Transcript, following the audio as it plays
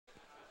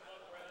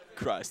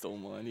Christ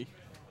almighty.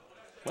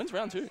 When's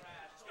round 2?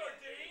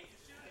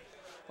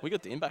 We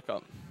got Dean back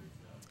up.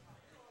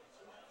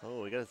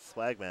 Oh, we got a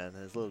swag man and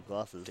his little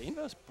glasses. Dean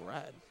versus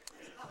Brad.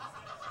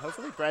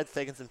 Hopefully Brad's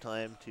taken some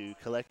time to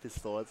collect his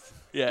thoughts.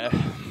 Yeah.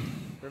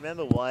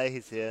 Remember why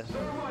he's here.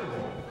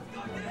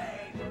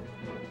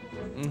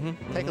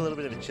 Take a little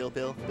bit of a chill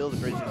pill. Build a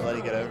bridge and let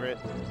you get over it.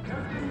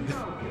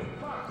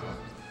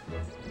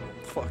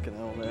 Fucking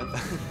hell, man.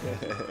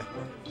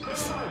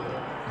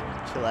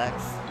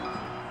 Chillax.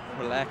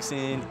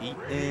 Relaxing,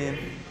 eating.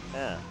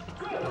 Yeah.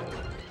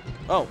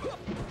 Oh.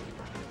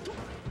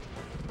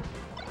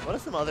 What are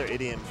some other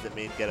idioms that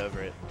mean get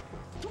over it?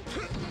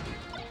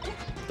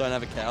 Don't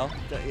have a cow.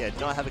 Yeah,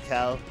 not have a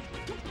cow.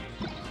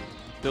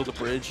 Build a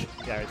bridge.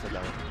 Gary said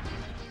that one.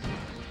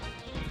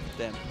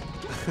 Damn.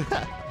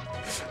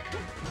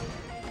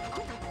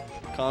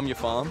 Calm your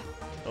farm.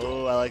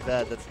 Oh, I like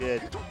that. That's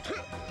good.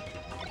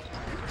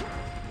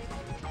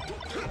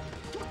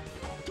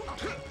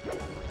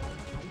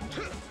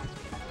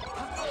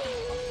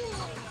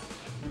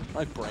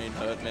 My brain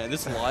hurt, man.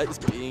 This light is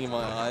being in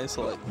my eyes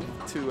for like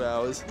 2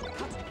 hours.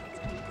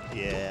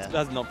 Yeah. It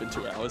has not been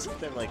 2 hours. It's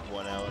been like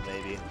 1 hour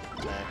maybe,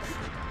 max.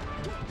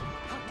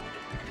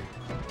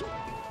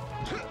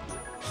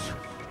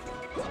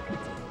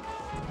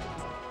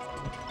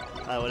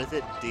 What is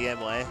it?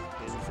 DMY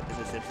in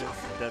The Simpsons?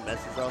 Don't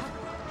mess yourself?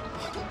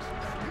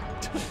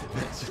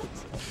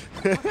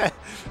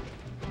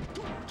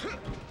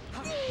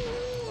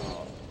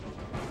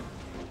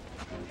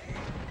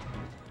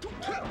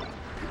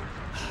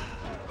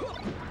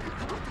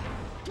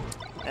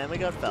 And we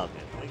got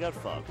Falcon. We got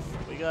Fox.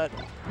 We got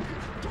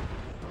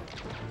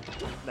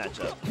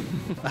matchup.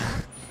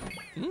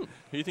 Who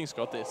do you think's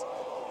got this?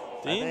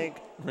 I Dean,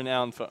 think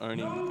renowned for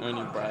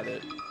owning Brad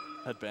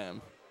at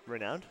BAM.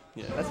 Renowned?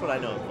 Yeah. That's what I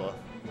know him for.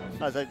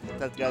 Oh, is that's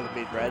the guy that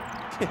beat Brad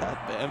Yeah,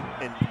 at BAM.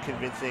 in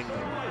convincing,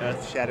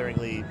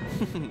 earth-shatteringly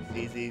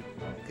easy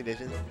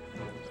conditions?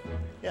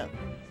 Yeah.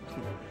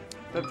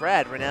 But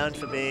Brad, renowned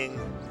for being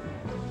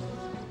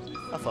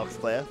a Fox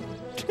player.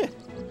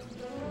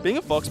 Being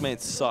a Fox man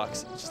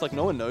sucks. It's just like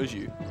no one knows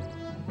you.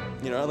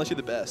 You know, unless you're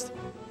the best.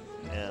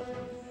 Yeah.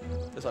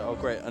 It's like, oh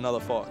great,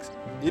 another Fox.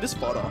 You're just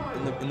fodder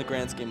in the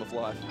grand scheme of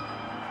life.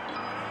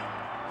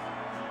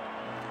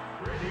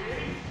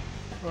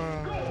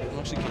 I'm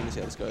actually keen to see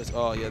how this goes.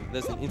 Oh yeah,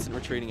 there's an instant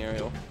retreating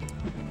aerial.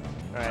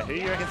 Alright, who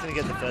do you reckon's gonna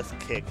get the first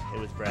kick? It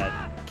was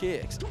Brad.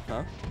 Kicks,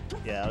 huh?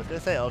 Yeah, I was gonna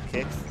say all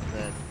kicks, and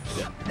then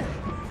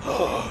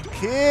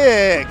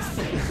kicks!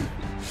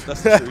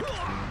 That's the truth.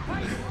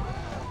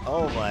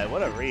 Oh my,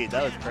 what a read.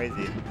 That was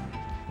crazy.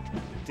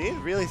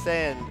 Dean really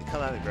saying,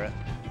 come at me, bro.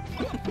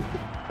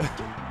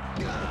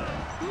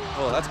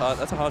 Oh, that's hard.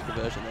 That's a hard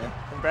conversion there.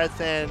 And Brad's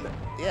saying,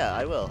 yeah,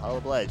 I will. I'll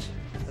oblige.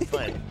 That's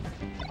fine.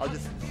 I'll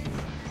just...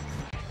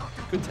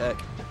 Good tech.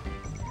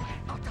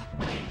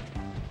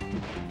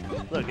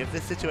 Look, if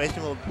this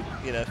situation will,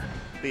 you know,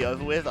 be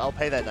over with, I'll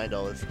pay that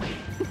 $9.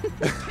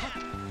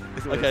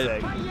 Is what it's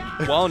saying.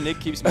 While Nick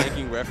keeps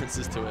making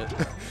references to it,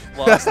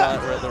 last night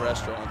we're at the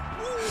restaurant,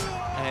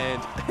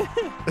 and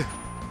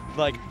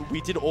like we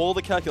did all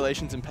the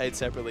calculations and paid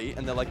separately,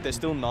 and they're like, there's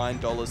still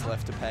 $9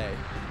 left to pay,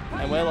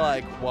 and we're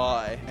like,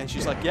 why? And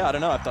she's like, yeah, I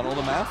don't know, I've done all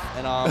the math,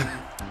 and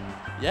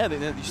yeah,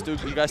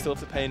 you guys still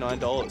have to pay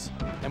 $9.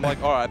 And we're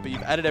like, all right, but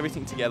you've added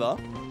everything together,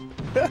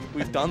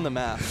 we've done the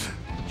math.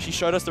 She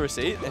showed us the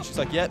receipt, and she's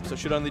like, yep, so it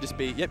should only just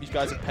be, yep, you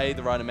guys have paid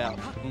the right amount.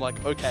 I'm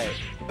like, okay.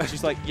 And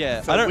she's like,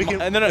 yeah, so I don't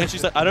and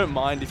she's like, I don't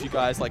mind if you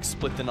guys, like,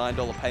 split the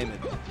 $9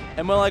 payment.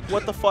 And we're like,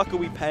 what the fuck are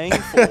we paying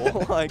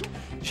for? Like,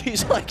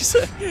 she's like,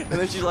 and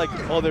then she's like,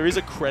 oh, there is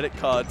a credit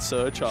card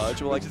surcharge.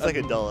 We're like, it's like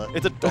 $1.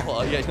 It's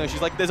 $1. Yeah, no,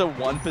 she's like, there's a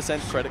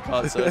 1% credit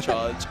card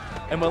surcharge.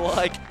 And we're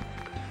like,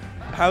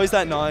 how is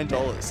that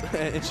 $9?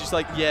 And she's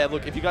like, yeah,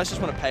 look, if you guys just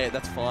want to pay it,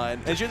 that's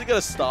fine. And she had to get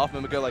a staff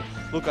member go like,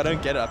 look, I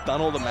don't get it. I've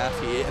done all the math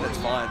here, and it's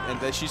fine. And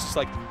then she's just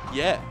like,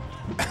 yeah.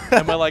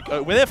 And we're like,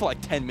 we're there for like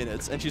 10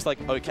 minutes. And she's like,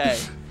 okay.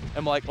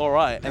 And we're like, all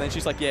right. And then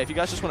she's like, yeah, if you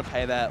guys just want to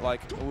pay that,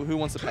 like, who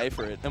wants to pay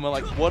for it? And we're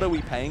like, what are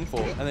we paying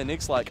for? And then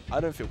Nick's like, I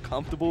don't feel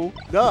comfortable.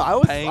 No,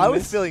 I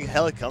was feeling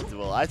hella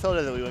comfortable. I told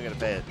her that we weren't going to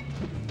pay it.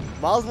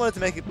 Miles wanted to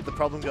make the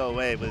problem go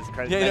away with his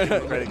credit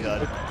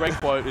card. A great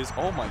quote is,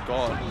 oh my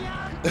god.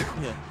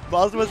 Yeah.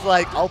 Miles was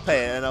like, I'll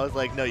pay it. And I was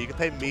like, no, you can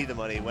pay me the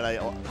money when I...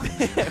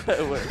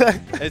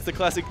 It's the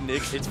classic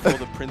Nick, it's for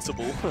the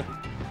principal.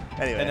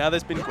 Anyway. And now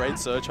there's been great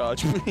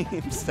surcharge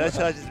memes.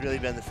 Surcharge has really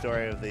been the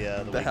story of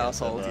the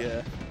household,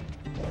 yeah.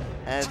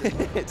 And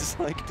it's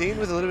like Dean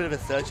was a little bit of a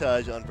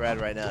surcharge on Brad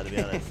right now, to be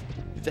honest.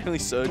 He's definitely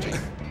surging.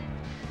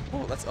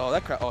 Oh,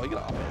 that crap. Oh, he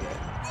got up there.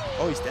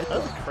 Oh, he's dead.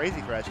 That was a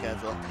crazy crash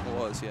cancel. It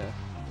was, yeah.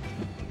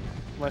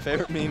 My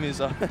favorite meme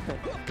is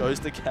goes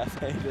to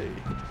cafe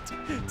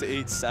to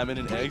eat salmon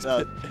and eggs.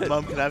 No,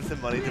 Mum, can I have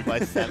some money to buy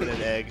salmon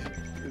and egg?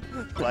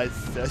 Buy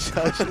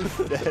surcharge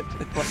instead.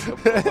 Like a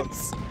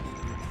boss.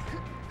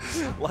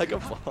 Like a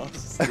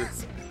boss.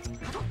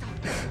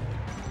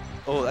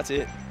 Oh, that's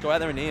it. Go out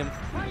there and knee him.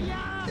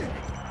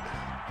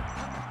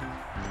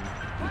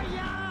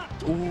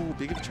 Ooh,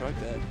 big of a choke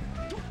there.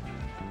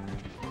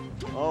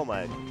 Oh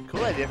my,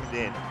 cool idea from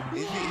Dean.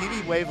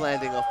 He'd be wave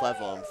landing off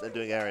platforms and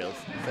doing aerials.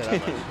 Say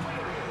that much.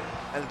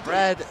 And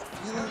Brad,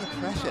 feeling the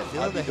pressure,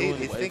 feeling the heat.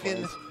 He's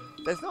thinking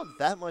there's not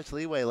that much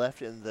leeway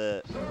left in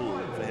the pool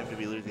for him to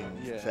be losing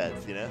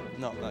sets, you know?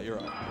 No, you're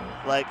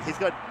right. Like, he's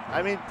got,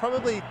 I mean,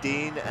 probably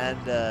Dean and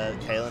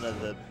Kalen are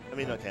the, I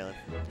mean, not Kalen,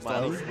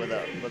 Miles were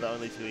the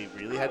only two he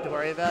really had to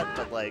worry about,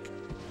 but like,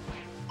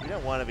 you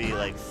don't want to be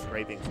like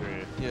scraping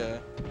through. Yeah.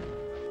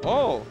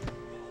 Oh!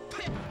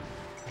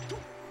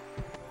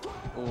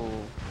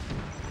 Oh.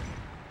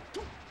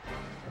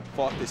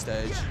 Fuck this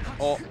stage.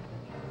 Oh.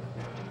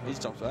 He's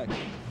jumped back.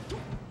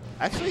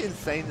 Actually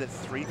insane that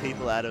 3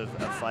 people out of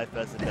a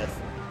 5-person best,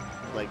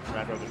 like,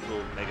 round robin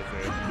pool make it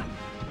through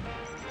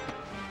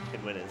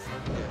in winners.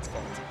 Yeah, it's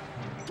fucked.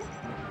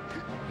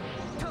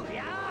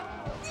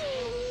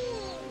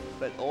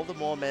 But all the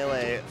more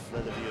melee for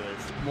the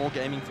viewers. More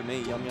gaming for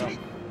me, yum yum.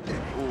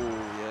 Ooh,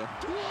 yeah.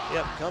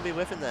 Yep, can't be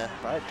whiffing there.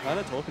 Brad kind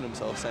of talking to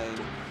himself saying,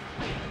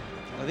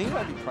 I think he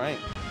might be praying.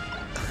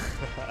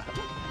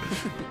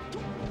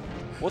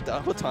 What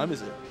time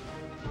is it?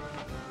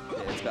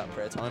 Yeah, it's about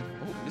prayer time.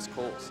 Oh, missed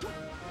calls.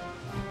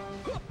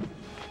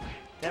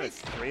 Damn, it's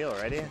 3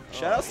 already.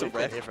 Shout outs to we've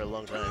been Ref. here for a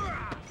long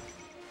time.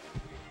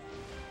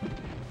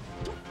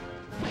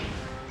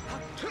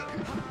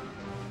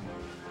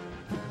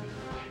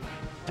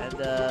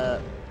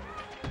 And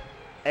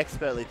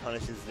expertly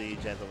punishes the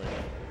gentleman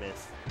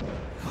miss.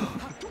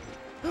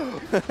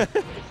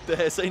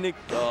 The SA Nick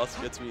gas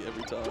gets me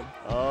every time.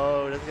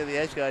 Oh, doesn't get the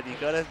edge guard. You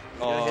gotta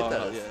hit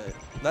those. Yeah.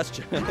 That's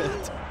just.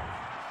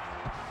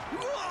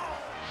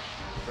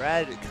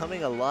 Brad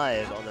coming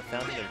alive on the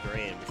Fountain of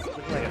Dreams.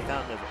 Looking like a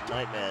fountain of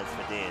nightmares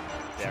for Dean,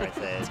 dare I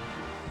say it.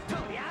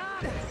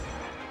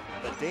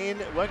 But Dean,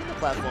 working the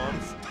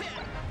platforms,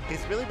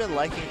 he's really been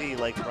liking the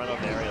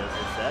run-off aerials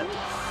this set.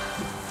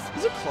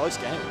 It's a close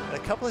game. A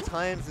couple of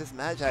times this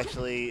match,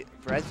 actually,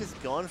 Brad's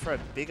just gone for a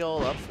big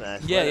old up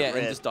smash. Yeah,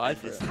 and just died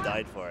for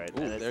it.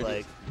 Ooh, and it's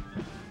like,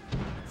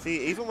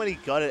 see, even when he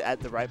got it at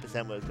the right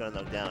percent where it was going to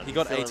knock down, he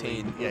got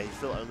 18. Only, yeah, he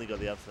still only got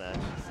the up smash.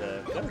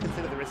 So, got to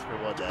consider the risk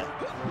reward there.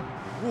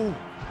 Ooh.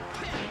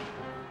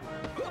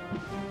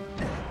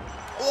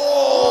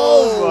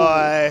 Oh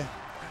my!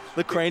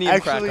 The cranium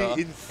actually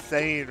cracker.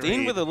 Insane. Dean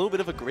read. with a little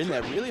bit of a grin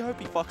there. Really hope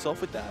he fucks off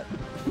with that.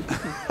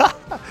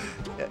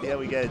 Yeah,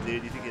 we get it,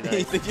 dude. You think you're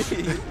nice. you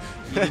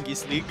think you're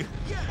sneak?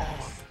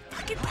 Oh,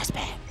 fucking press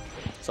man.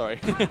 Sorry,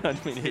 I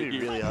didn't mean to hit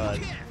you. Really hard.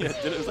 Yeah,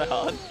 dude, it was that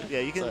hard. Yeah,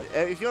 you can.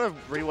 If you want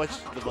to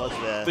rewatch the mods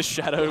there. The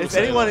shadow. If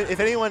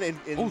anyone in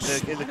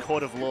the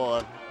court of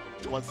law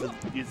wants to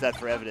use that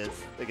for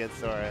evidence against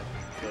Sora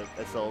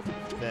for assault,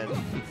 then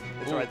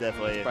it's right there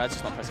for you. Brad's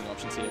just not pressing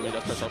options here. When he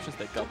does press options,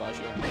 they garbage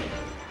you. And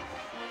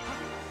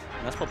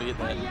that's probably it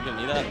there. You're gonna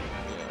need that. Yeah.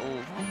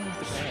 Oh,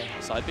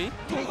 side B.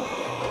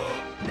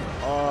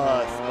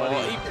 Oh,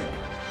 Scotty.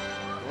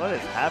 What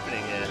is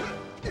happening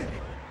here?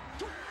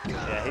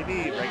 Yeah, he'd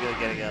be regularly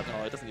getting up.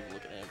 Oh, it doesn't even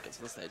look at him. Gets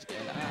to the stage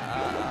again.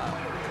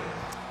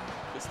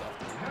 Good stuff.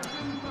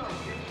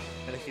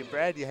 And if you're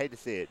Brad, you hate to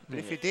see it. But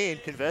if you're Dean,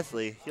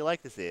 conversely, you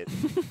like to see it.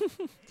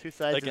 Two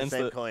sides of the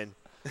same coin.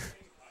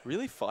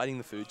 Really fighting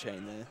the food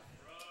chain there.